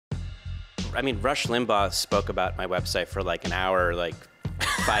I mean, Rush Limbaugh spoke about my website for like an hour, like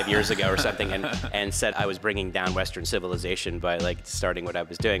 5 years ago or something, and said I was bringing down Western civilization by like starting what I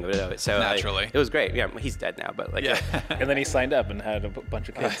was doing. So Naturally. it was great. Yeah, he's dead now, but like, Yeah. And then he signed up and had a bunch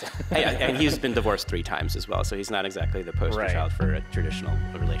of kids. yeah, and he's been divorced 3 times as well, so he's not exactly the poster Right. child for a traditional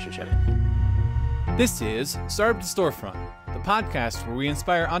relationship. This is Startup to Storefront, the podcast where we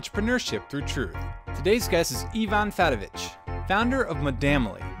inspire entrepreneurship through truth. Today's guest is Ivan Fatovic, founder of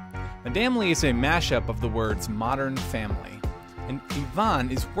Modamily. Modamily is a mashup of the words modern family, and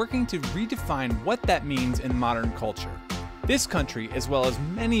Ivan is working to redefine what that means in modern culture. This country, as well as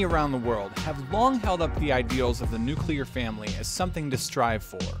many around the world, have long held up the ideals of the nuclear family as something to strive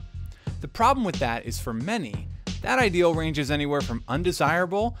for. The problem with that is, for many, that ideal ranges anywhere from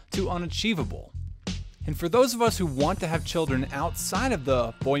undesirable to unachievable. And for those of us who want to have children outside of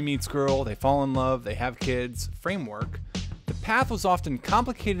the boy meets girl, they fall in love, they have kids framework, the path was often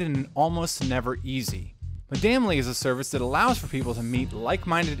complicated and almost never easy. Modamily is a service that allows for people to meet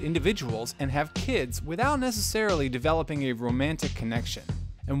like-minded individuals and have kids without necessarily developing a romantic connection.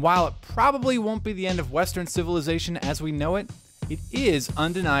 And while it probably won't be the end of Western civilization as we know it, it is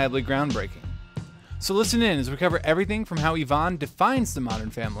undeniably groundbreaking. So listen in as we cover everything from how Ivan defines the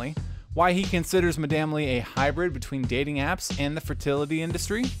modern family, why he considers Modamily a hybrid between dating apps and the fertility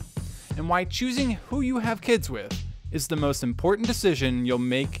industry, and why choosing who you have kids with is the most important decision you'll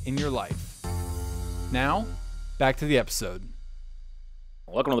make in your life. Now, back to the episode.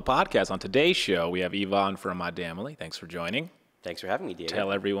 Welcome to the podcast. On today's show, we have Ivan from Modamily. Thanks for joining. Thanks for having me, Diego.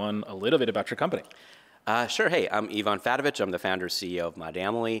 Tell everyone a little bit about your company. Sure. Hey, I'm Ivan Fatovic. I'm the founder and CEO of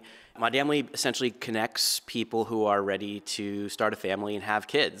Modamily. Modamily essentially connects people who are ready to start a family and have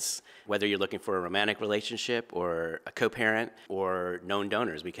kids. Whether you're looking for a romantic relationship or a co-parent or known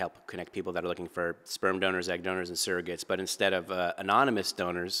donors, we help connect people that are looking for sperm donors, egg donors, and surrogates. But instead of anonymous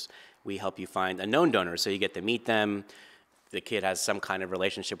donors, we help you find a known donor, so you get to meet them. The kid has some kind of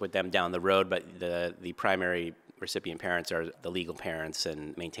relationship with them down the road, but the primary recipient parents are the legal parents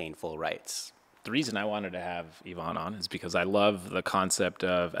and maintain full rights. The reason I wanted to have Ivan on is because I love the concept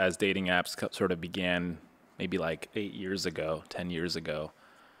of, as dating apps sort of began maybe like 8 years ago, 10 years ago,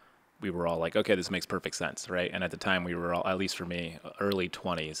 we were all like, okay, this makes perfect sense, right? And at the time we were all, at least for me, early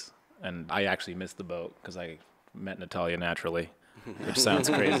 20s. And I actually missed the boat because I met Natalia naturally, which sounds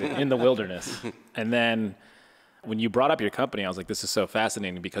crazy, in the wilderness. And then when you brought up your company, I was like, this is so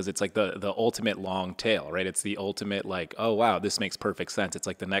fascinating because it's like the ultimate long tail, right? It's the ultimate like, oh, wow, this makes perfect sense. It's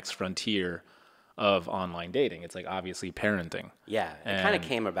like the next frontier of online dating. It's like obviously parenting. Yeah, it kind of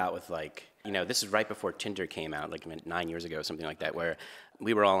came about with like, this is right before Tinder came out, like 9 years ago, something like that, where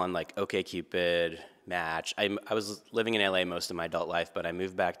we were all on like OkCupid, Match. I was living in LA most of my adult life, but I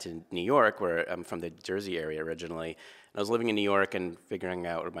moved back to New York, where I'm from the Jersey area originally. And I was living in New York and figuring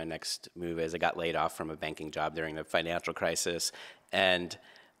out where my next move is. I got laid off from a banking job during the financial crisis, and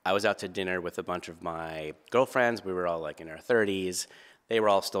I was out to dinner with a bunch of my girlfriends. We were all like in our 30s. They were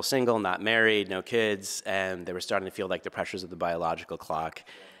all still single, not married, no kids, and they were starting to feel like the pressures of the biological clock.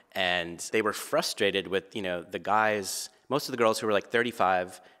 And they were frustrated with, the guys, most of the girls who were like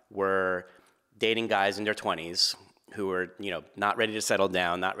 35 were dating guys in their 20s who were, not ready to settle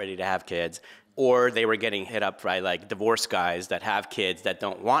down, not ready to have kids, or they were getting hit up by like divorced guys that have kids that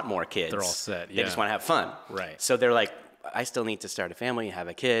don't want more kids. They're all set, They just want to have fun. Right. So they're like, I still need to start a family, have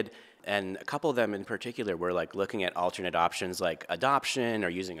a kid. And a couple of them in particular were like looking at alternate options like adoption or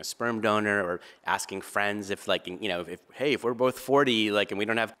using a sperm donor or asking friends if like, if we're both 40, like, and we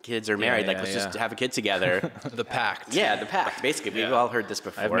don't have kids or married, let's just have a kid together. The pact. Yeah, the pact. Basically, we've all heard this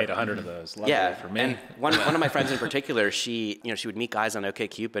before. I've made 100 of those. Luckily for me. And one of my friends in particular, she would meet guys on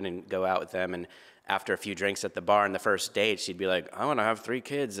OkCupid and go out with them, and after a few drinks at the bar on the first date, she'd be like, I want to have 3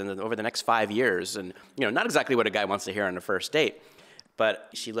 kids and over the next 5 years. And, not exactly what a guy wants to hear on the first date. But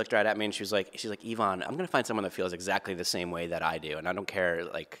she looked right at me and she's like, Ivan, I'm going to find someone that feels exactly the same way that I do. And I don't care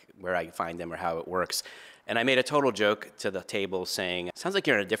like where I find them or how it works. And I made a total joke to the table saying, sounds like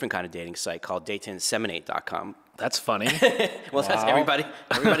you're on a different kind of dating site called dateinseminate.com. That's funny. Well, that's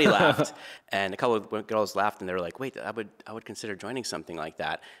everybody laughed. And a couple of girls laughed and they were like, wait, I would consider joining something like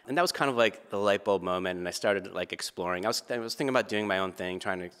that. And that was kind of like the light bulb moment. And I started like exploring. I was thinking about doing my own thing,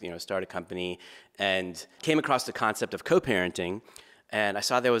 trying to, start a company, and came across the concept of co-parenting. And I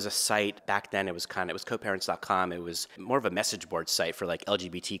saw there was a site back then, it was coparents.com. It was more of a message board site for like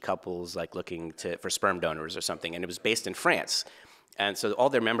LGBT couples like looking for sperm donors or something. And it was based in France. And so all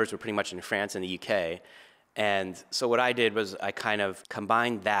their members were pretty much in France and the UK. And so what I did was I kind of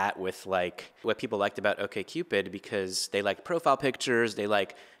combined that with like what people liked about OkCupid, because they like profile pictures, they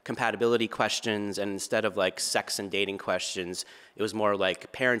like compatibility questions, and instead of like sex and dating questions, it was more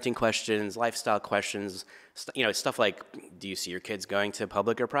like parenting questions, lifestyle questions, stuff like, do you see your kids going to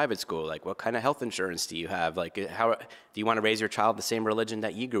public or private school? Like, what kind of health insurance do you have? Like, how do you want to raise your child the same religion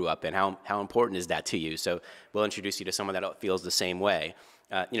that you grew up in? How important is that to you? So we'll introduce you to someone that feels the same way.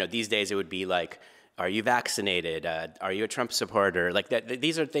 These days it would be like, are you vaccinated? Are you a Trump supporter? Like that.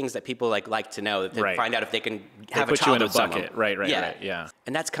 These are things that people like to know, to find out if they can have a child with someone. Right, yeah.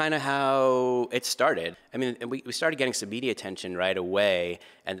 And that's kind of how it started. I mean, we started getting some media attention right away,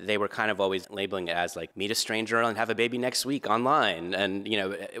 and they were kind of always labeling it as like, meet a stranger and have a baby next week online. And,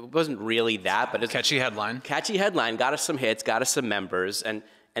 it wasn't really that, but it's catchy headline. Catchy headline, got us some hits, got us some members. And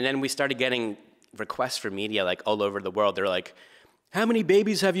then we started getting requests for media like all over the world. They're like, how many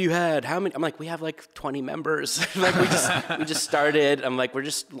babies have you had? How many? I'm like, we have like 20 members. Like we just started. I'm like, we're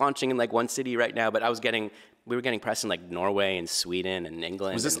just launching in like one city right now. But we were getting press in like Norway and Sweden and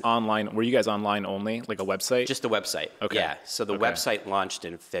England. Was this online? Were you guys online only, like a website? Just a website. Okay. Yeah. So the website launched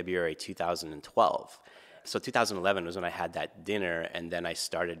in February 2012. So 2011 was when I had that dinner, and then I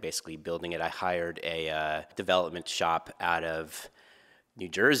started basically building it. I hired a development shop out of New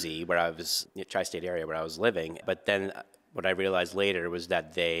Jersey, where I was, tri-state area where I was living. But then what I realized later was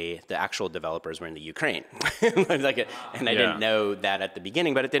that the actual developers were in the Ukraine. And I didn't know that at the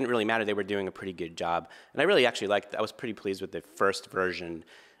beginning, but it didn't really matter. They were doing a pretty good job. And I really actually I was pretty pleased with the first version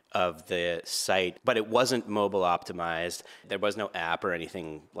of the site, but it wasn't mobile optimized. There was no app or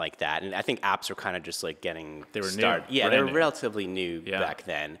anything like that. And I think apps were kind of just like getting started. New. Yeah, they were relatively new back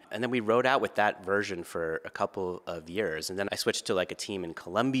then. And then we rode out with that version for a couple of years. And then I switched to like a team in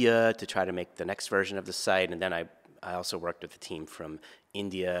Colombia to try to make the next version of the site. And then I also worked with a team from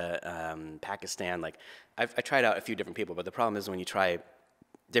India, Pakistan. Like I tried out a few different people, but the problem is when you try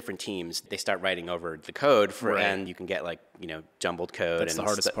different teams, they start writing over the code and you can get like, jumbled code. That's the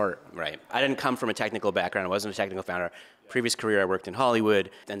hardest part. Right. I didn't come from a technical background. I wasn't a technical founder. Previous career, I worked in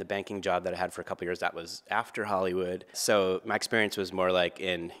Hollywood, and the banking job that I had for a couple of years, that was after Hollywood. So my experience was more like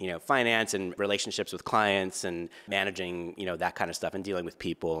in, finance and relationships with clients and managing, that kind of stuff, and dealing with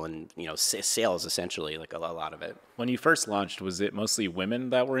people and, sales essentially, like a lot of it. When you first launched, was it mostly women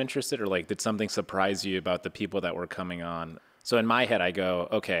that were interested, or like did something surprise you about the people that were coming on? So in my head, I go,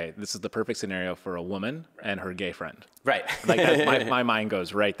 okay, this is the perfect scenario for a woman and her gay friend. Right. Like my mind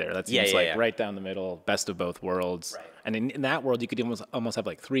goes right there. That seems right down the middle, best of both worlds. Right. And in that world, you could almost have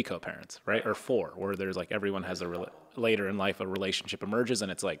like 3 co-parents, right? Or 4, where there's like everyone has later in life a relationship emerges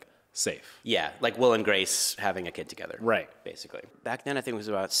and it's like safe. Yeah, like Will and Grace having a kid together. Right. Basically. Back then, I think it was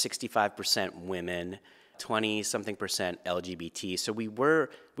about 65% women, 20-something% LGBT. So we were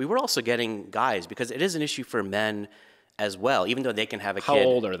also getting guys, because it is an issue for men as well, even though they can have a kid. How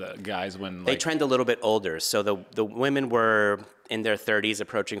old are the guys when they trend a little bit older? So the women were in their 30s,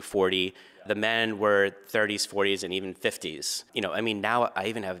 approaching 40. The men were 30s, 40s, and even 50s. Now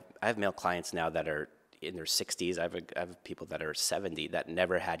I have male clients now that are in their 60s. I have people that are 70 that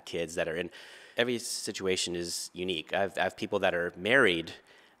never had kids, that are in. Every situation is unique. I have people that are married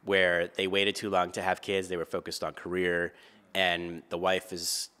where they waited too long to have kids. They were focused on career, and the wife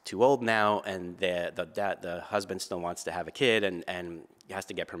is too old now, and the husband still wants to have a kid, and has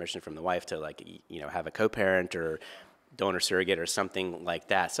to get permission from the wife to have a co-parent or donor surrogate or something like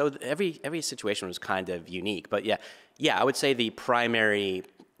that. So every situation was kind of unique. But yeah, I would say the primary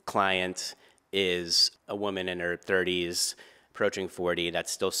client is a woman in her 30s, approaching 40,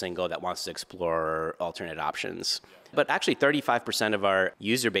 that's still single, that wants to explore alternate options. But actually 35% of our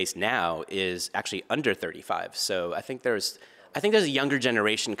user base now is actually under 35. So I think there's a younger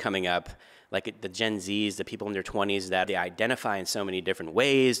generation coming up, like the Gen Zs, the people in their 20s, that they identify in so many different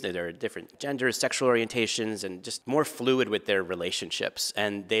ways. There are different genders, sexual orientations, and just more fluid with their relationships.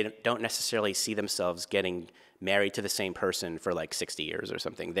 And they don't necessarily see themselves getting married to the same person for like 60 years or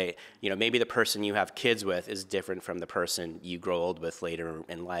something. Maybe the person you have kids with is different from the person you grow old with later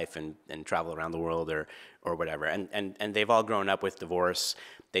in life and travel around the world or whatever. And they've all grown up with divorce.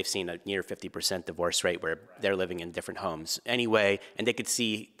 They've seen a near 50% divorce rate where they're living in different homes anyway, and they could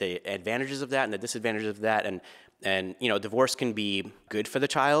see the advantages of that and the disadvantages of that. And divorce can be good for the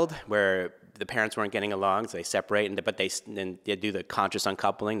child, where the parents weren't getting along, so they separate, but they do the conscious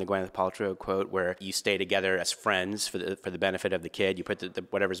uncoupling, the Gwyneth Paltrow quote, where you stay together as friends for the benefit of the kid. You put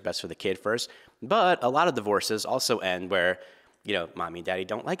whatever's best for the kid first. But a lot of divorces also end where mommy and daddy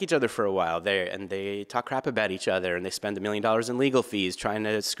don't like each other for a while and they talk crap about each other, and they spend $1 million in legal fees trying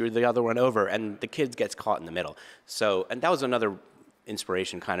to screw the other one over, and the kid gets caught in the middle. So, and that was another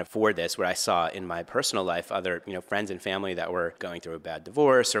inspiration kind of for this, where I saw in my personal life other, friends and family that were going through a bad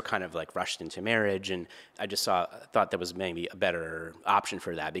divorce or kind of like rushed into marriage. And I just thought there was maybe a better option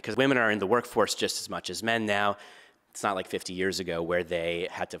for that, because women are in the workforce just as much as men now. It's not like 50 years ago where they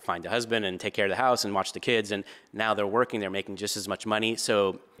had to find a husband and take care of the house and watch the kids. And now they're working, they're making just as much money.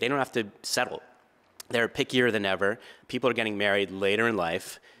 So they don't have to settle. They're pickier than ever. People are getting married later in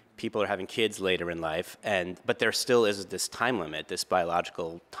life. People are having kids later in life, but there still is this time limit, this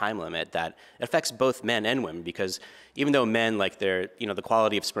biological time limit that affects both men and women, because even though men, like the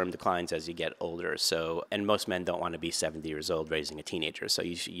quality of sperm declines as you get older. So, and most men don't want to be 70 years old raising a teenager. So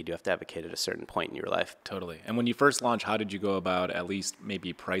you do have to have a kid at a certain point in your life. Totally. And when you first launched, how did you go about at least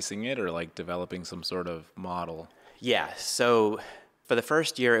maybe pricing it or like developing some sort of model? Yeah. So for the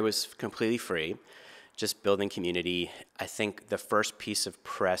first year, it was completely free. Just building community. I think the first piece of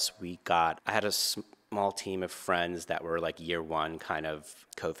press we got, I had a small team of friends that were like year one kind of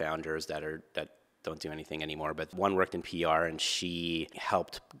co-founders that don't do anything anymore. But one worked in PR, and she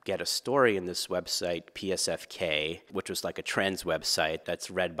helped get a story in this website, PSFK, which was like a trends website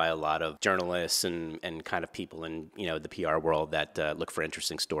that's read by a lot of journalists and kind of people in the PR world that look for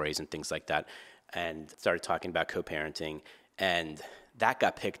interesting stories and things like that. And started talking about co-parenting, and that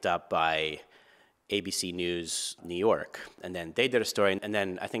got picked up by ABC News New York, and then they did a story, and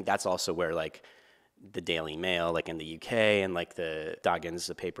then I think that's also where like the Daily Mail, like in the UK, and like the Dagens,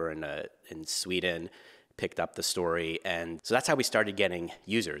 the paper in Sweden, picked up the story, and so that's how we started getting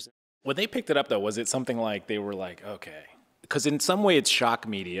users. When they picked it up, though, was it something like they were like, okay, because in some way it's shock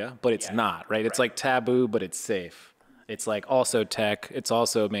media, but it's not, right? It's like taboo, but it's safe. It's like also tech. It's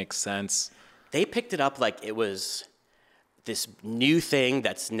also makes sense. They picked it up like it was this new thing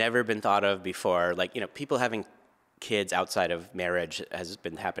that's never been thought of before. Like, people having kids outside of marriage has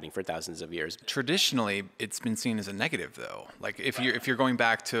been happening for thousands of years. Traditionally, it's been seen as a negative, though. Like if you're going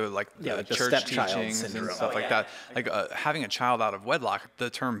back to like the church teachings and stuff like that, like having a child out of wedlock,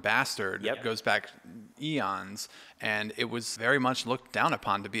 the term bastard goes back eons, and it was very much looked down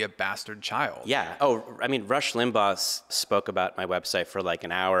upon to be a bastard child. Yeah. Oh, I mean, Rush Limbaugh spoke about my website for like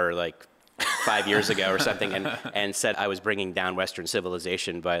an hour, like 5 years ago or something, and said I was bringing down Western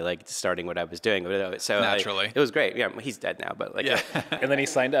civilization by like starting what I was doing. So naturally, it was great. Yeah, he's dead now, but like, and then he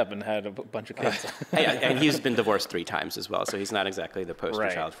signed up and had a bunch of kids. And he's been divorced 3 times as well, so he's not exactly the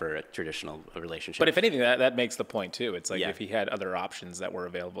poster child for a traditional relationship. But if anything, that makes the point too. It's like if he had other options that were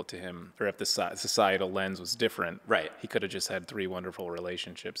available to him, or if the societal lens was different, right? He could have just had 3 wonderful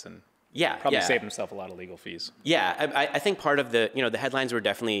relationships and probably saved himself a lot of legal fees. Yeah, I think part of the the headlines were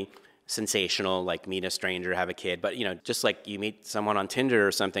definitely sensational, like meet a stranger, have a kid. But, just like you meet someone on Tinder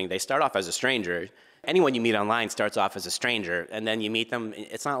or something, they start off as a stranger. Anyone you meet online starts off as a stranger, and then you meet them.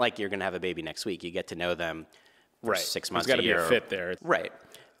 It's not like you're going to have a baby next week. You get to know them for 6 months, a year. There's got to be a fit there. Right.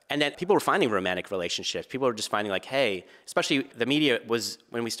 And then people were finding romantic relationships. People were just finding like, hey, especially the media was,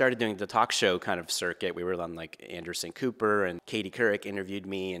 when we started doing the talk show kind of circuit, we were on like Anderson Cooper, and Katie Couric interviewed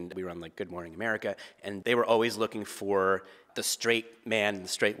me, and we were on like Good Morning America, and they were always looking for the straight man and the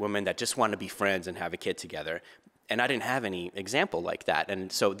straight woman that just want to be friends and have a kid together. And I didn't have any example like that. And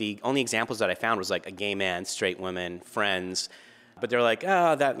so the only examples that I found was like a gay man, straight women, friends. But they're like,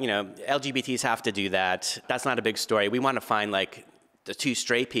 oh, that, LGBTs have to do that. That's not a big story. We want to find like the 2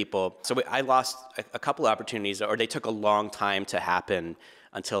 straight people. So I lost a couple of opportunities, or they took a long time to happen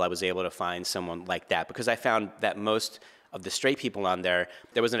until I was able to find someone like that. Because I found that most of the straight people on there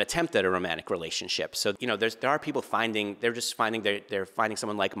was an attempt at a romantic relationship. So, there are people they're finding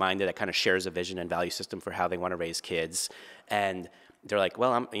someone like-minded that kind of shares a vision and value system for how they want to raise kids. And they're like,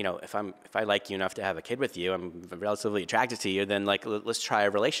 well, if I like you enough to have a kid with you, I'm relatively attracted to you, then like, let's try a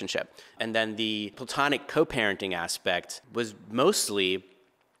relationship. And then the platonic co-parenting aspect was mostly,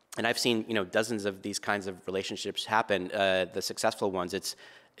 and I've seen, dozens of these kinds of relationships happen, the successful ones,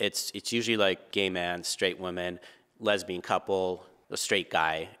 it's usually like gay man, straight woman, lesbian couple, a straight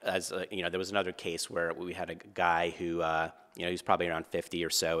guy. There was another case where we had a guy who, he was probably around 50 or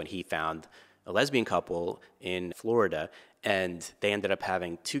so, and he found a lesbian couple in Florida, and they ended up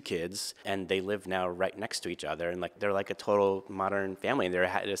having 2 kids, and they live now right next to each other, and like they're like a total modern family, and they're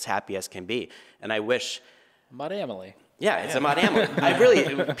as happy as can be. And I wish Modamily. Yeah, it's a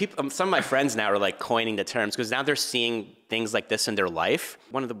Modamily. Some of my friends now are like coining the terms, because now they're seeing things like this in their life.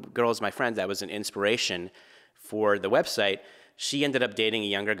 One of the girls, my friend, that was an inspiration for the website, she ended up dating a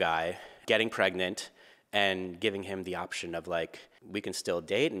younger guy, getting pregnant, and giving him the option of like, we can still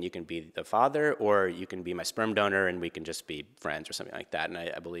date and you can be the father, or you can be my sperm donor and we can just be friends or something like that. And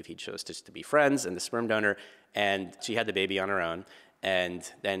I believe he chose just to be friends and the sperm donor. And she had the baby on her own. And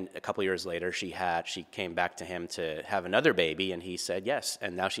then a couple years later, she came back to him to have another baby, and he said yes.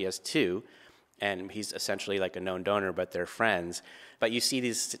 And now she has two, and he's essentially like a known donor, but they're friends. But you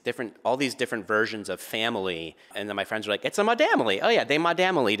see all these different versions of family, and then my friends are like, "It's a Modamily." Oh yeah, they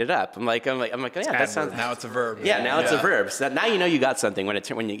Modamily'd it up. I'm like, oh, yeah, that sounds. Now it's a verb. Yeah, now it's a verb. So now you know you got something when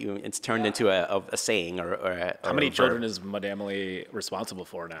it's turned into a saying or How many children is Modamily responsible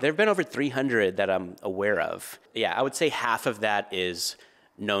for now? There have been over 300 that I'm aware of. Yeah, I would say half of that is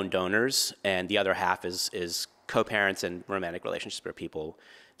known donors, and the other half is co-parents and romantic relationships where people.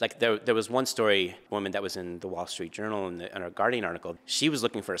 Like there was one woman that was in the Wall Street Journal in a Guardian article. She was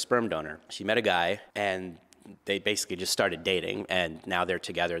looking for a sperm donor. She met a guy, and they basically just started dating, and now they're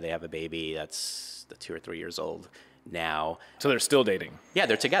together. They have a baby that's 2 or 3 years old now. So they're still dating? Yeah,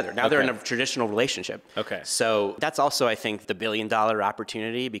 they're together. Now they're in a traditional relationship. Okay. So that's also, I think, the billion-dollar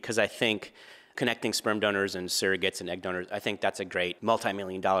opportunity, because I think connecting sperm donors and surrogates and egg donors, I think that's a great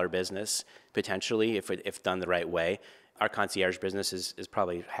multi-million-dollar business, potentially, if done the right way. Our concierge business is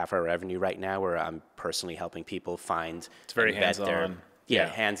probably half our revenue right now, where I'm personally helping people find. It's very hands-on.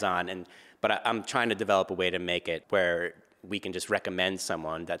 Hands-on. But I'm trying to develop a way to make it where we can just recommend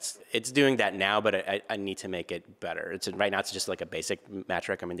someone it's doing that now, but I need to make it better. Right now it's just like a basic match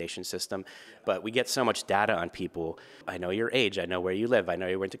recommendation system, but we get so much data on people. I know your age, I know where you live, I know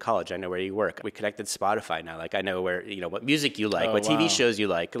you went to college, I know where you work. We connected Spotify now, like I know where, what music you like, what TV shows you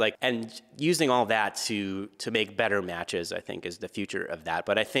like, and using all that to make better matches, I think is the future of that.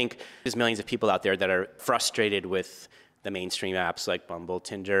 But I think there's millions of people out there that are frustrated with the mainstream apps like Bumble,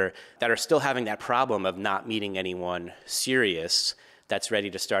 Tinder, that are still having that problem of not meeting anyone serious that's ready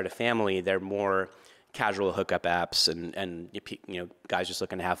to start a family. They're more casual hookup apps and guys just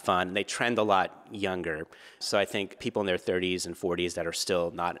looking to have fun. They trend a lot younger. So I think people in their 30s and 40s that are still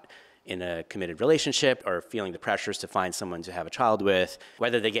not in a committed relationship or feeling the pressures to find someone to have a child with,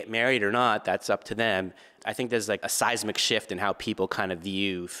 whether they get married or not, that's up to them. I think there's like a seismic shift in how people kind of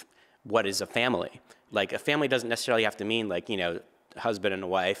view what is a family. Like a family doesn't necessarily have to mean husband and a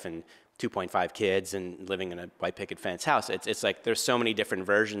wife and 2.5 kids and living in a white picket fence house. It's like there's so many different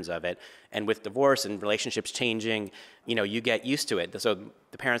versions of it. And with divorce and relationships changing, you get used to it. So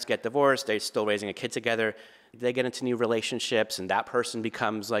the parents get divorced, they're still raising a kid together. They get into new relationships, and that person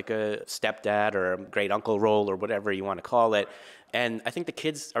becomes like a stepdad or a great uncle role or whatever you want to call it. And I think the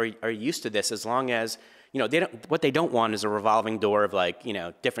kids are used to this, as long as what they don't want is a revolving door of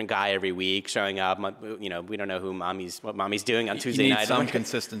different guy every week showing up. We don't know what mommy's doing on Tuesday night. You need some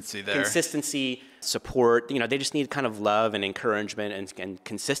consistency there. Consistency, support. They just need kind of love and encouragement and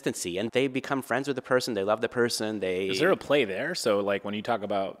consistency. And they become friends with the person. They love the person. Is there a play there? So when you talk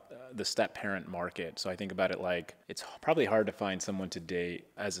about the step parent market, so I think about it like it's probably hard to find someone to date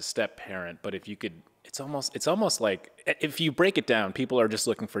as a step parent, but if you could. It's almost like, if you break it down, people are just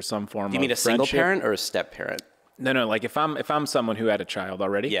looking for some form of friendship. You mean a single parent or a step parent? No. Like if I'm someone who had a child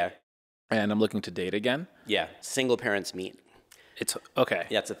already, yeah, and I'm looking to date again, yeah, single parents meet. It's okay.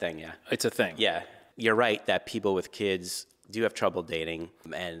 Yeah, it's a thing. Yeah, it's a thing. Yeah, you're right that people with kids do have trouble dating,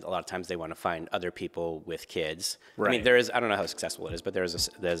 and a lot of times they want to find other people with kids. Right. I mean, I don't know how successful it is, but there's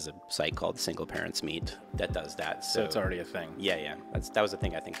a site called Single Parents Meet that does that. So it's already a thing. Yeah. That was a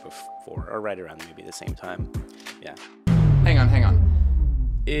thing, I think, before, or right around maybe the same time. Yeah. Hang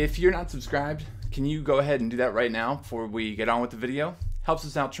on. If you're not subscribed, can you go ahead and do that right now before we get on with the video? Helps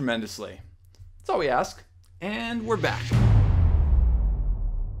us out tremendously. That's all we ask. And we're back.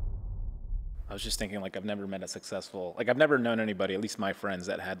 I was just thinking, I've never met I've never known anybody, at least my friends,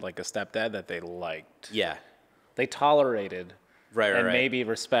 that had a stepdad that they liked. Yeah. They tolerated. Right. Maybe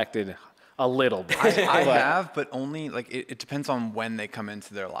respected a little bit. I have, but only, it depends on when they come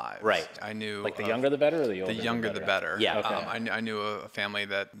into their lives. Right. I knew... the younger the better, or the older the younger the better? Yeah. Okay. I knew a family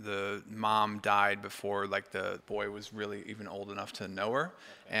that the mom died before, the boy was really even old enough to know her,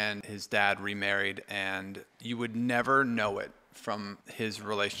 and his dad remarried, and you would never know it from his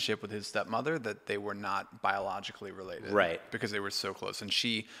relationship with his stepmother that they were not biologically related. Right. Because they were so close. And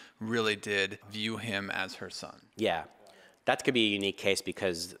she really did view him as her son. Yeah. That could be a unique case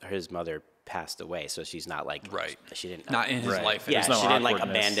because his mother passed away, so she's not right. She didn't not in his life. Yeah, no she didn't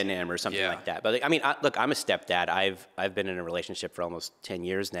abandon him or something Yeah. like that. But look, I'm a stepdad. I've been in a relationship for almost 10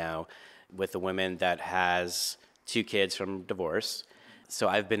 years now with a woman that has 2 kids from divorce. So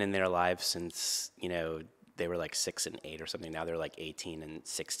I've been in their lives since they were 6 and 8 or something. Now they're 18 and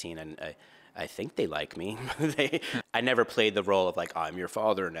 16, and I think they like me. I never played the role of I'm your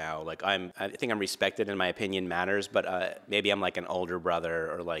father now. I think I'm respected and my opinion matters, but maybe I'm an older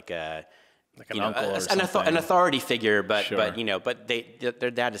brother or an uncle or something. An authority figure. But Sure. but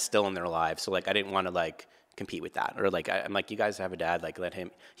their dad is still in their lives, so I didn't want to compete with that. Or like, I'm like, you guys have a dad, like let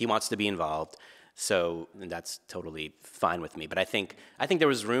him, he wants to be involved. So that's totally fine with me. But I think there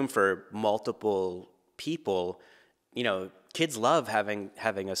was room for multiple people. You know, kids love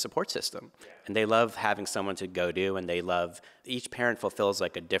having a support system, and they love having someone to go to, and they love, each parent fulfills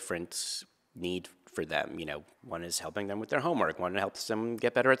like a different need for them. You know, one is helping them with their homework, one helps them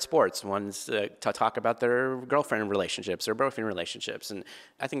get better at sports, one's to talk about their girlfriend relationships or boyfriend relationships. And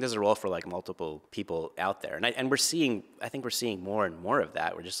I think there's a role for like multiple people out there. And I think we're seeing more and more of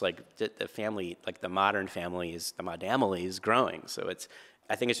that. We're just like the family, like the modern family is, the Modamily is growing. So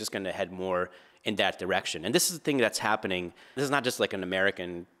I think it's just going to head more in that direction. And this is the thing that's happening. This is not just like an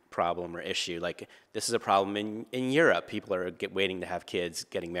American problem or issue. Like this is a problem in Europe. People are waiting to have kids,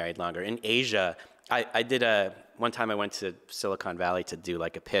 getting married longer. In Asia, I did one time I went to Silicon Valley to do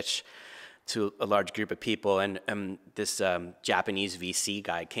like a pitch to a large group of people, and this Japanese VC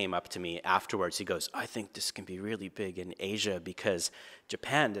guy came up to me afterwards. He goes, I think this can be really big in Asia because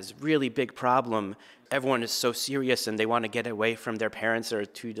Japan is a really big problem. Everyone is so serious and they want to get away from their parents or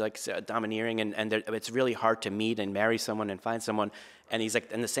too like domineering, and it's really hard to meet and marry someone and find someone. And he's like,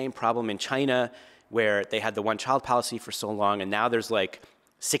 and the same problem in China where they had the one-child policy for so long, and now there's like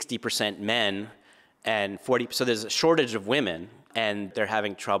 60% men and 40%, so there's a shortage of women, and they're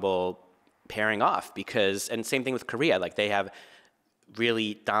having trouble pairing off because, and same thing with Korea, like they have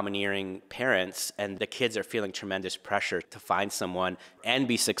really domineering parents, and the kids are feeling tremendous pressure to find someone and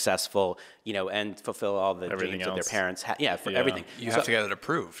be successful, you know, and fulfill all the dreams of their parents. Everything. You have to get it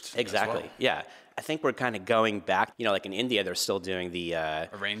approved. Exactly. Well. Yeah. I think we're kind of going back, you know, like in India, they're still doing the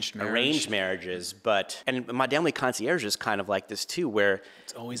arranged marriages, and Modamily Concierge is kind of like this too, where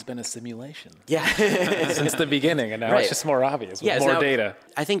it's always been a simulation. Yeah. Since the beginning, and now it's just more obvious with more data.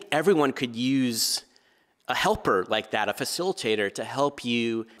 I think everyone could use a helper like that, a facilitator to help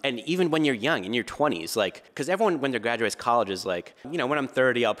you. And even when you're young, in your 20s, like, because everyone, when they graduate college, is like, you know, when I'm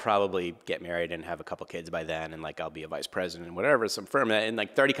 30, I'll probably get married and have a couple kids by then, and like I'll be a vice president and whatever, some firm. And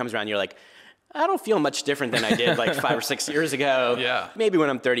like 30 comes around, you're like, I don't feel much different than I did like 5 or 6 years ago. Yeah. Maybe when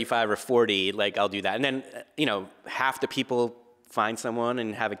I'm 35 or 40, like I'll do that. And then, you know, half the people find someone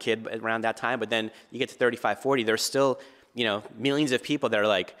and have a kid around that time. But then you get to 35, 40, there's still, you know, millions of people that are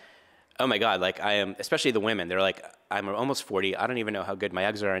like, oh my God, like I am, especially the women, they're like, I'm almost 40. I don't even know how good my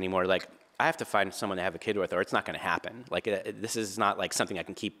eggs are anymore. Like I have to find someone to have a kid with, or it's not going to happen. Like this is not like something I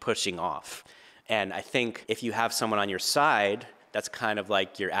can keep pushing off. And I think if you have someone on your side that's kind of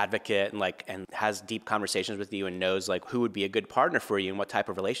like your advocate and has deep conversations with you and knows like who would be a good partner for you and what type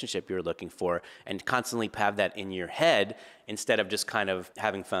of relationship you're looking for, and constantly have that in your head instead of just kind of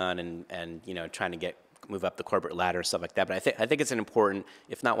having fun and you know, trying to move up the corporate ladder and stuff like that. But I think it's an important,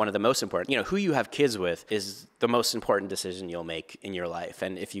 if not one of the most important, you know, who you have kids with is the most important decision you'll make in your life.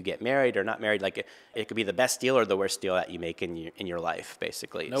 And if you get married or not married, like it could be the best deal or the worst deal that you make in your life,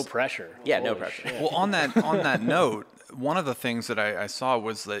 basically. No pressure. Yeah, no pressure. Well, on that note, one of the things that I saw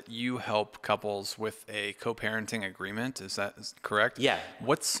was that you help couples with a co-parenting agreement. Is that correct? Yeah.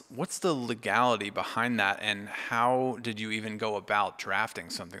 What's the legality behind that, and how did you even go about drafting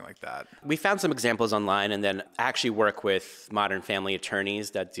something like that? We found some examples online, and then actually work with modern family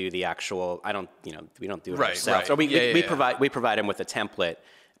attorneys that do the actual. We don't do it ourselves. Or we provide them with a template,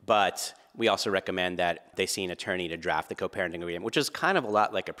 but we also recommend that they see an attorney to draft the co-parenting agreement, which is kind of a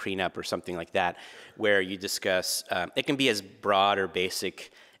lot like a prenup or something like that, where you discuss, it can be as broad or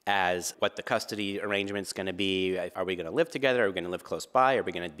basic as what the custody arrangement's going to be. Are we going to live together? Are we going to live close by? Are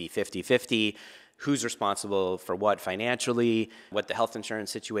we going to be 50-50? Who's responsible for what financially, what the health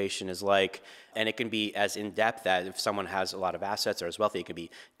insurance situation is like. And it can be as in-depth that if someone has a lot of assets or is wealthy, it can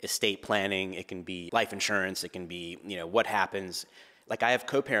be estate planning, it can be life insurance, it can be, you know, what happens. Like I have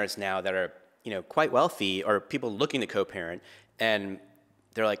co-parents now that are, you know, quite wealthy, or people looking to co-parent, and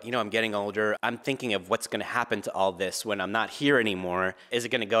they're like, you know, I'm getting older. I'm thinking of what's going to happen to all this when I'm not here anymore. Is it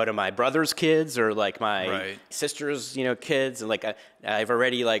going to go to my brother's kids or like my sister's, you know, kids? And like I've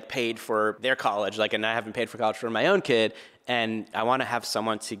already like paid for their college, like, and I haven't paid for college for my own kid. And I want to have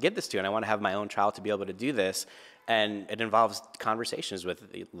someone to give this to, and I want to have my own child to be able to do this. And it involves conversations with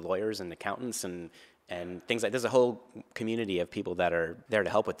lawyers and accountants and things like, there's a whole community of people that are there to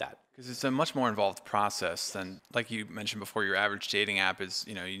help with that. Because it's a much more involved process than, like you mentioned before, your average dating app is,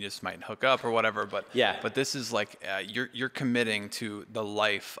 you know, you just might hook up or whatever. But yeah. But this is like you're committing to the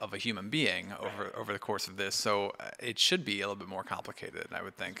life of a human being over the course of this. So it should be a little bit more complicated, I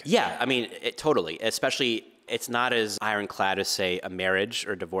would think. Yeah, I mean, totally. Especially, it's not as ironclad as, say, a marriage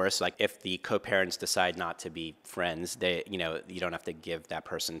or divorce. Like if the co-parents decide not to be friends, you don't have to give that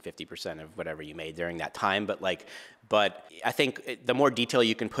person 50% of whatever you made during that time, but I think the more detail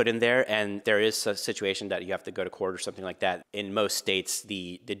you can put in there, and there is a situation that you have to go to court or something like that, in most states,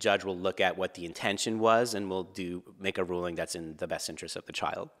 the judge will look at what the intention was and will make a ruling that's in the best interest of the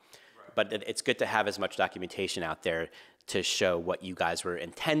child. Right. But it's good to have as much documentation out there to show what you guys were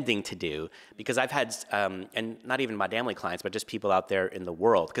intending to do, because I've had, and not even Modamily clients, but just people out there in the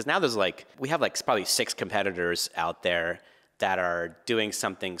world, because now we have probably 6 competitors out there that are doing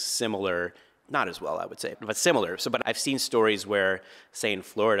something similar. Not as well, I would say, but similar. But I've seen stories where, say in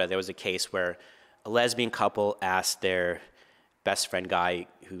Florida, there was a case where a lesbian couple asked their best friend guy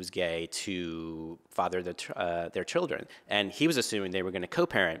who's gay to father their children. And he was assuming they were going to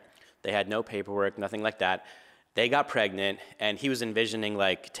co-parent. They had no paperwork, nothing like that. They got pregnant, and he was envisioning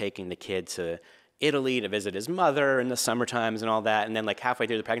taking the kid to Italy to visit his mother in the summer times and all that. And then halfway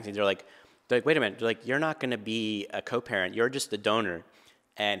through the pregnancy, they're like, wait a minute, you're not going to be a co-parent, you're just a donor.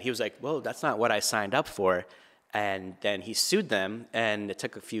 And he was like, well, that's not what I signed up for. And then he sued them, and it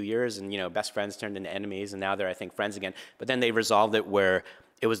took a few years, and best friends turned into enemies, and now they're, I think, friends again. But then they resolved it where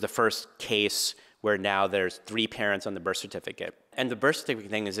it was the first case where now there's 3 parents on the birth certificate. And the birth certificate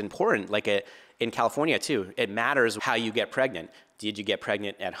thing is important. In California too, it matters how you get pregnant. Did you get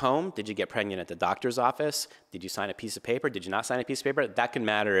pregnant at home? Did you get pregnant at the doctor's office? Did you sign a piece of paper? Did you not sign a piece of paper? That can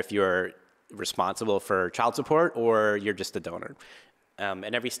matter if you're responsible for child support or you're just a donor.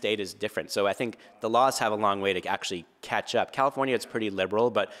 And every state is different. So I think the laws have a long way to actually catch up. California, it's pretty liberal,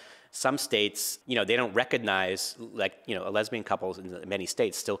 but some states, they don't recognize, a lesbian couple in many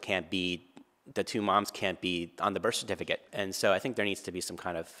states still can't be, the 2 moms can't be on the birth certificate. And so I think there needs to be some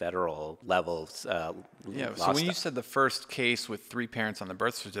kind of federal level so when you said the first case with 3 parents on the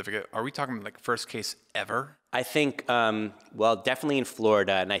birth certificate, are we talking first case ever? I think, definitely in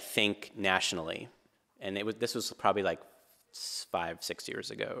Florida, and I think nationally. And this was probably 5-6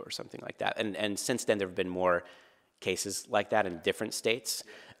 years ago or something like that. And since then, there have been more cases like that in different states.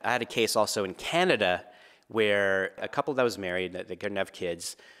 I had a case also in Canada where a couple that was married, they couldn't have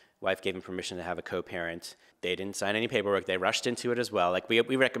kids. Wife gave them permission to have a co-parent. They didn't sign any paperwork. They rushed into it as well.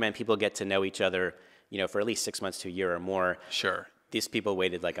 We recommend people get to know each other, for at least 6 months to a year or more. Sure. These people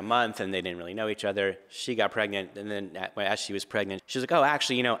waited a month, and they didn't really know each other. She got pregnant, and then as she was pregnant, she was like, oh,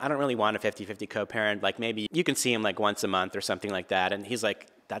 actually, I don't really want a 50-50 co-parent. Maybe you can see him once a month or something like that. And he's like,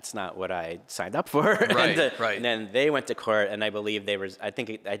 that's not what I signed up for. Right, right. And then they went to court, and I believe I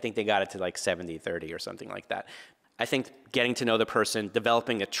think they got it to 70-30 or something like that. I think getting to know the person,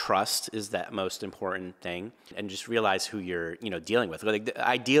 developing a trust is that most important thing, and just realize who you're, dealing with.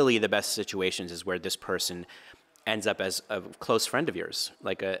 Ideally, the best situations is where this person ends up as a close friend of yours,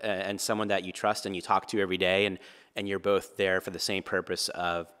 and someone that you trust and you talk to every day, and you're both there for the same purpose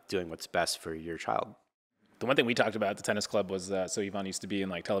of doing what's best for your child. The one thing we talked about at the tennis club was, so Ivan used to be in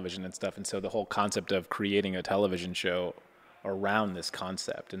television and stuff, and so the whole concept of creating a television show around this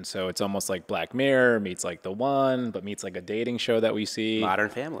concept. And so it's almost like Black Mirror meets The One, but meets a dating show that we see. Modern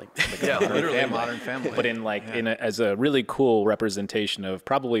Family. Literally Modern Family. But as a really cool representation of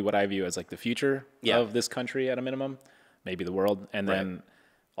probably what I view as the future of this country at a minimum, maybe the world. And then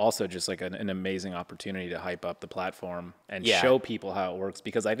also just an amazing opportunity to hype up the platform and show people how it works.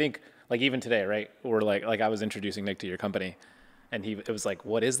 Because I think even today, right, we're I was introducing Nick to your company, and it was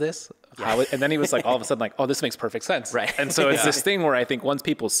what is this? And then he was all of a sudden oh, this makes perfect sense. Right. And so it's this thing where I think once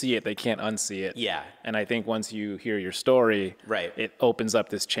people see it, they can't unsee it. Yeah. And I think once you hear your story, right, it opens up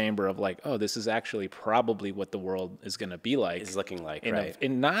this chamber of oh, this is actually probably what the world is going to be like. Is looking like,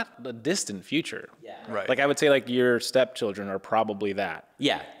 in not a distant future. Yeah. Right. I would say your stepchildren are probably that.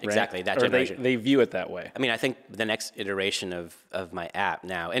 Yeah, exactly. Right? That or generation. They view it that way. I mean, I think the next iteration of my app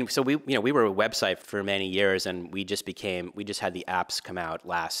now, and so we were a website for many years, and we just had the apps come out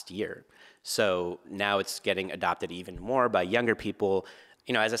last year. So now it's getting adopted even more by younger people.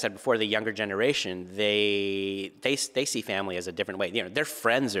 As I said before, the younger generation, they see family as a different way. Their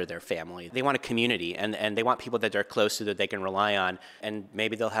friends are their family. They want a community, and they want people that they're close to, that they can rely on, and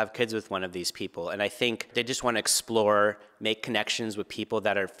maybe they'll have kids with one of these people. And I think they just want to explore, make connections with people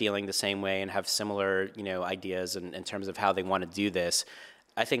that are feeling the same way and have similar, ideas in terms of how they want to do this.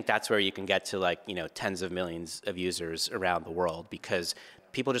 I think that's where you can get to tens of millions of users around the world, because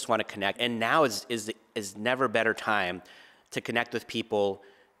people just want to connect. And now is never better time to connect with people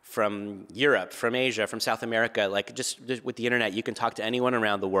from Europe, from Asia, from South America. Just with the internet, you can talk to anyone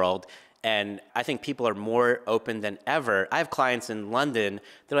around the world. And I think people are more open than ever. I have clients in London.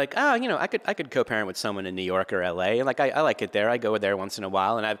 They're like, oh, I could co-parent with someone in New York or LA. And I like it there. I go there once in a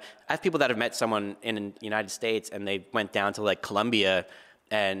while. And I have people that have met someone in the United States, and they went down to Colombia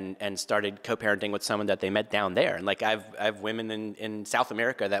and started co-parenting with someone that they met down there. And like I have women in South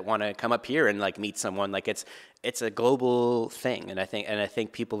America that want to come up here and like meet someone. Like it's a global thing. And I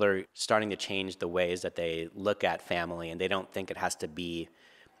think people are starting to change the ways that they look at family, and they don't think it has to be,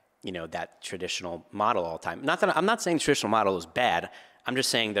 you know, that traditional model all the time. Not that I'm not saying the traditional model is bad. I'm just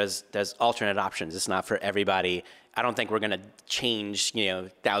saying there's alternate options. It's not for everybody. I don't think we're going to change, you know,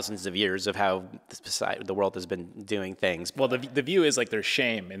 thousands of years of how the world has been doing things. Well, the view is like there's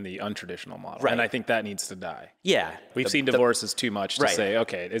shame in the untraditional model. Right. And I think that needs to die. Yeah. We've seen divorces too much to say,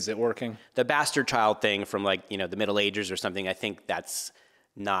 okay, is it working? The bastard child thing from like, you know, the Middle Ages or something, I think that's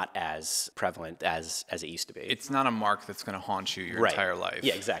not as prevalent as it used to be. It's not a mark that's going to haunt you your entire life.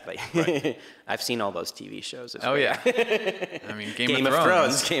 Yeah, exactly. Right. I've seen all those TV shows. Oh, yeah. I mean, Game of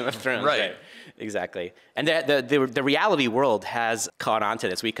Thrones. Right. Exactly. And the reality world has caught on to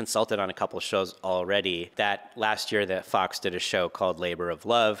this. We consulted on a couple of shows already. That last year that Fox did a show called Labor of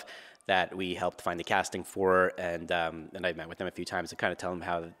Love that we helped find the casting for. And I met with them a few times to kind of tell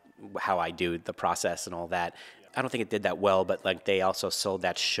them how I do the process and all that. I don't think it did that well, but like they also sold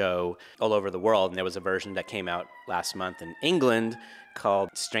that show all over the world. And there was a version that came out last month in England called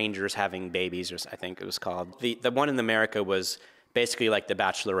Strangers Having Babies, or I think it was called. The one in America was basically like The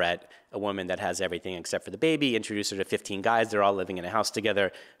Bachelorette, a woman that has everything except for the baby, introduce her to 15 guys. They're all living in a house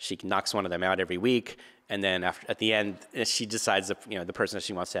together. She knocks one of them out every week. And then at the end, she decides the person that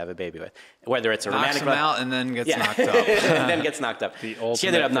she wants to have a baby with, whether it's a romantic. Knocks them out and then gets knocked up. And then gets knocked up. The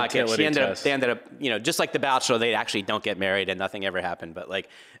ultimate fertility test. They ended up, just like The Bachelor, they actually don't get married and nothing ever happened. But like,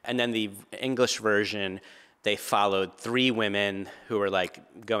 and then the English version, they followed 3 women who were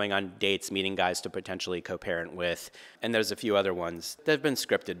like going on dates, meeting guys to potentially co-parent with. And there's a few other ones. There have been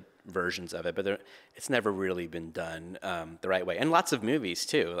scripted versions of it, but it's never really been done the right way. And lots of movies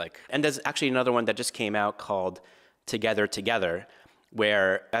too. And there's actually another one that just came out called Together,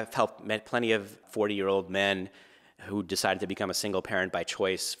 where I've helped plenty of 40-year-old men who decided to become a single parent by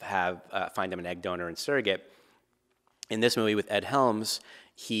choice find them an egg donor and surrogate. In this movie with Ed Helms,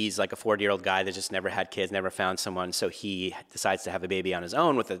 he's like a 40-year-old guy that just never had kids, never found someone, so he decides to have a baby on his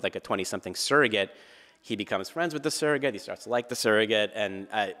own with a 20-something surrogate. He becomes friends with the surrogate. He starts to like the surrogate. And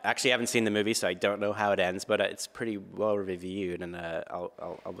I actually haven't seen the movie, so I don't know how it ends, but it's pretty well reviewed, and I'll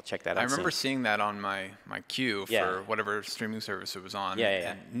check that out. I remember seeing that on my queue for whatever streaming service it was on.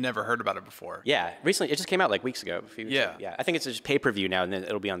 Yeah. And never heard about it before. Yeah, recently. It just came out like weeks ago. A few weeks ago. Yeah. I think it's just pay-per-view now, and then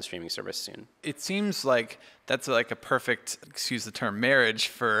it'll be on the streaming service soon. It seems like that's like a perfect, excuse the term, marriage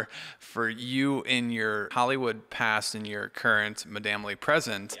for you in your Hollywood past and your current Modamily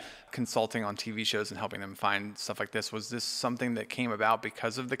present. Yeah. Consulting on TV shows and helping them find stuff like this. Was this something that came about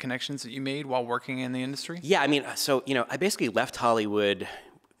because of the connections that you made while working in the industry? Yeah, I mean, so, I basically left Hollywood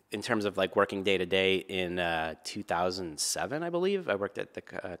in terms of like working day to day in 2007, I believe. I worked at the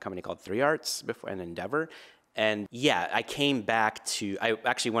company called 3 Arts before, and Endeavor. And yeah, I came back to, I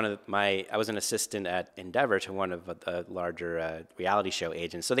was an assistant at Endeavor to one of the larger reality show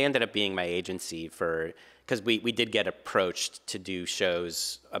agents. So they ended up being my agency because we did get approached to do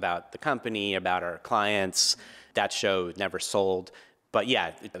shows about the company, about our clients. That show never sold. But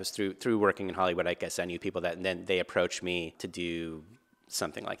yeah, it was through working in Hollywood, I guess I knew people and then they approached me to do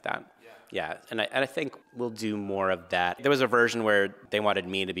something like that. Yeah, and I think we'll do more of that. There was a version where they wanted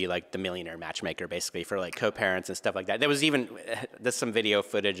me to be like the millionaire matchmaker, basically, for like co-parents and stuff like that. There's some video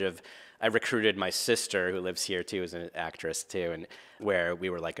footage of, I recruited my sister, who lives here too, as an actress too, and where we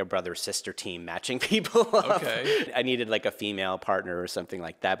were like a brother-sister team matching people up. Okay. I needed like a female partner or something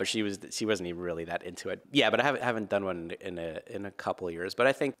like that, but she wasn't even really that into it. Yeah, but I haven't done one in a couple of years, but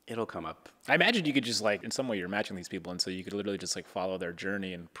I think it'll come up. I imagine you could just like, in some way you're matching these people, and so you could literally just like follow their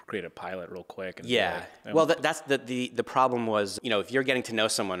journey and create a pilot real quick. And well, that's the problem was, if you're getting to know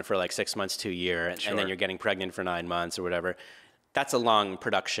someone for like 6 months to a year, and then you're getting pregnant for 9 months or whatever, that's a long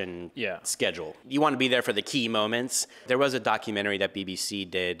production schedule. You want to be there for the key moments. There was a documentary that BBC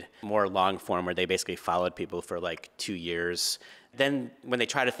did, more long form, where they basically followed people for like 2 years. Then when they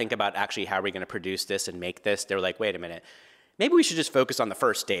try to think about actually how are we going to produce this and make this, they're like, wait a minute, maybe we should just focus on the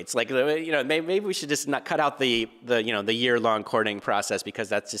first dates. Like, maybe we should just not cut out the year-long courting process, because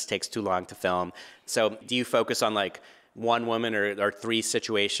that just takes too long to film. So do you focus on like one woman or 3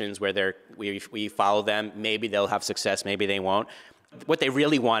 situations where we follow them? Maybe they'll have success, maybe they won't. What they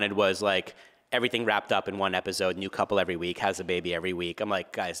really wanted was like everything wrapped up in one episode, new couple every week, has a baby every week. I'm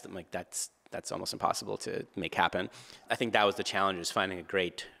like, guys, that's almost impossible to make happen. I think that was the challenge, was finding a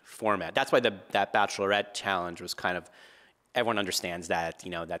great format. That's why that Bachelorette challenge was kind of, everyone understands that,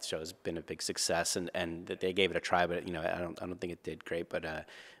 that show's been a big success, and that they gave it a try, but I don't think it did great. But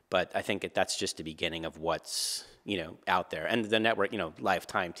But I think that's just the beginning of what's, out there. And the network,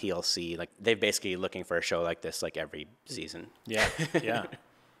 Lifetime, TLC, like they're basically looking for a show like this like every season. Yeah, yeah.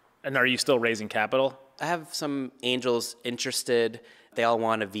 And are you still raising capital? I have some angels interested. They all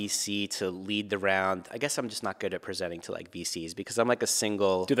want a VC to lead the round. I guess I'm just not good at presenting to like VCs because I'm like a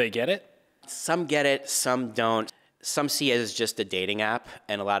single. Do they get it? Some get it, some don't. Some see it as just a dating app,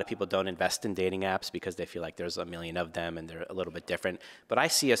 and a lot of people don't invest in dating apps because they feel like there's a million of them and they're a little bit different. But I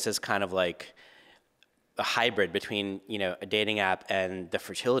see us as kind of like a hybrid between, a dating app and the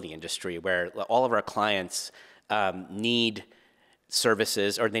fertility industry, where all of our clients need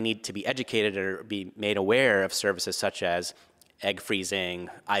services, or they need to be educated or be made aware of services such as egg freezing,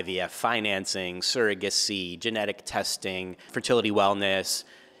 IVF financing, surrogacy, genetic testing, fertility wellness,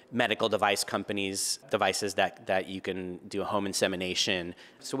 medical device companies, devices that you can do a home insemination.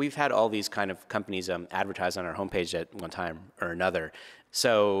 So we've had all these kind of companies advertise on our homepage at one time or another.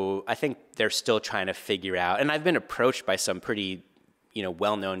 So I think they're still trying to figure out, and I've been approached by some pretty,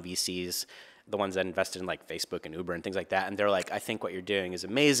 well-known VCs, the ones that invested in like Facebook and Uber and things like that. And they're like, I think what you're doing is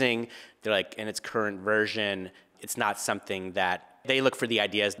amazing. They're like, in its current version, it's not something that they look for the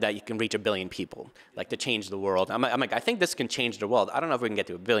ideas that you can reach 1 billion people, like to change the world. I'm like, I think this can change the world. I don't know if we can get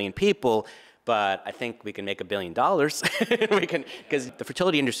to 1 billion people, but I think we can make $1 billion. We can, because the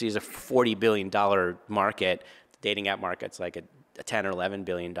fertility industry is a $40 billion market. The dating app market's like a $10 or $11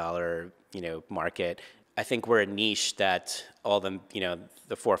 billion, market. I think we're a niche that all the,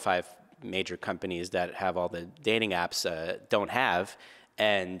 the 4 or 5 major companies that have all the dating apps don't have.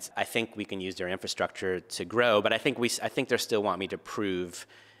 And I think we can use their infrastructure to grow. But I think they still want me to prove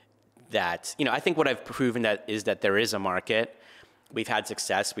that, I think what I've proven is that there is a market. We've had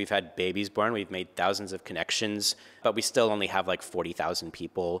success. We've had babies born. We've made thousands of connections, but we still only have like 40,000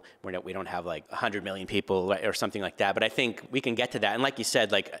 people. We don't have like 100 million people or something like that. But I think we can get to that. And like you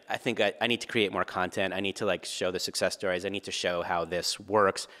said, like, I think I need to create more content. I need to like show the success stories. I need to show how this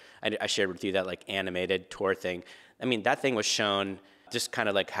works. I shared with you that like animated tour thing. I mean, that thing was shown just kind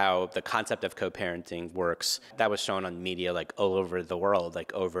of like how the concept of co-parenting works. That was shown on media like all over the world,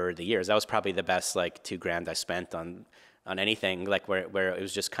 like over the years. That was probably the best like $2,000 I spent on anything, like where it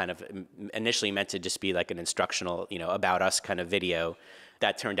was just kind of initially meant to just be like an instructional, about us kind of video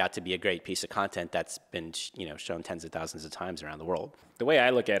that turned out to be a great piece of content that's been, shown tens of thousands of times around the world. The way I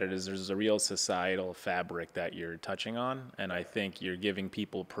look at it is there's a real societal fabric that you're touching on, and I think you're giving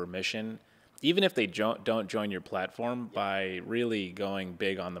people permission, even if they don't join your platform, by really going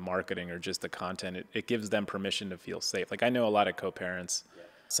big on the marketing or just the content. It gives them permission to feel safe. Like I know a lot of co-parents,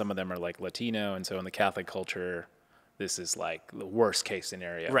 some of them are like Latino, and so in the Catholic culture, this is like the worst case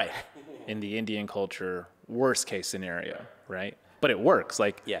scenario. Right. In the Indian culture, worst case scenario, right? But it works.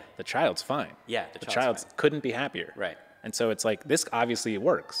 Like, the child's fine. Yeah, the child couldn't be happier. Right. And so it's like, this obviously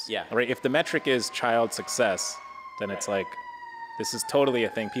works. Yeah. Right? If the metric is child success, then it's like, this is totally a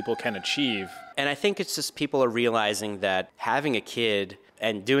thing people can achieve. And I think it's just people are realizing that having a kid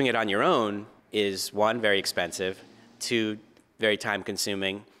and doing it on your own is, 1, very expensive, 2, very time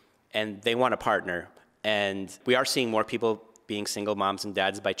consuming, and they want a partner. And we are seeing more people being single moms and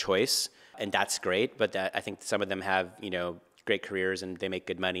dads by choice, and that's great. But I think some of them have, great careers and they make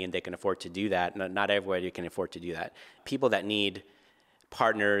good money and they can afford to do that. Not everybody can afford to do that. People that need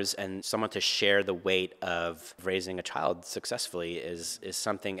partners and someone to share the weight of raising a child successfully is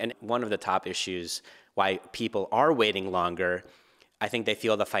something. And one of the top issues why people are waiting longer, I think they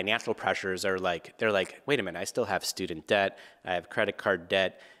feel the financial pressures are like, they're like, wait a minute, I still have student debt, I have credit card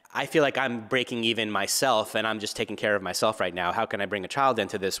debt. I feel like I'm breaking even myself and I'm just taking care of myself right now. How can I bring a child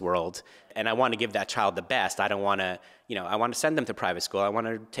into this world? And I want to give that child the best. I don't want to, I want to send them to private school. I want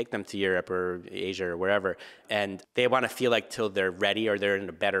to take them to Europe or Asia or wherever. And they want to feel like till they're ready or they're in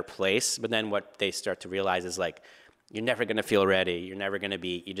a better place. But then what they start to realize is like, you're never going to feel ready. You're never going to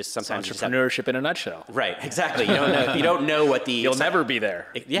be, you just sometimes. It's entrepreneurship in a nutshell. Right, exactly. You don't know what the. You'll never be there.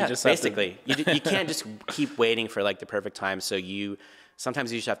 Yeah, basically. You can't just keep waiting for like the perfect time. So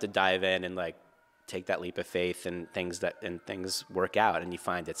sometimes you just have to dive in and like take that leap of faith and things work out and you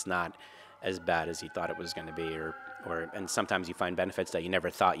find it's not as bad as you thought it was going to be and sometimes you find benefits that you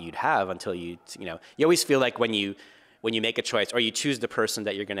never thought you'd have until you always feel like when you make a choice or you choose the person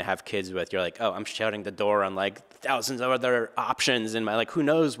that you're going to have kids with, you're like, oh, I'm shutting the door on like thousands of other options and who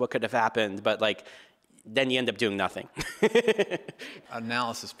knows what could have happened, but like then you end up doing nothing.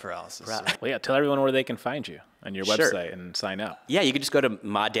 Analysis paralysis. Well, yeah, tell everyone where they can find you on your website and sign up. Yeah, you can just go to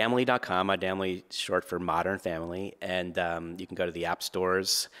modamily.com. Modamily short for Modern Family. And you can go to the app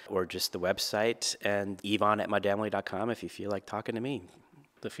stores or just the website. And Ivan at modamily.com if you feel like talking to me.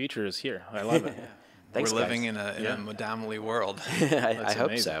 The future is here. I love it. Thanks, we're living guys. in a Modamily world. I hope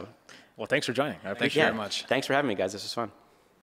amazing. so. Well, thanks for joining. I Thank appreciate you it. very much. Thanks for having me, guys. This was fun.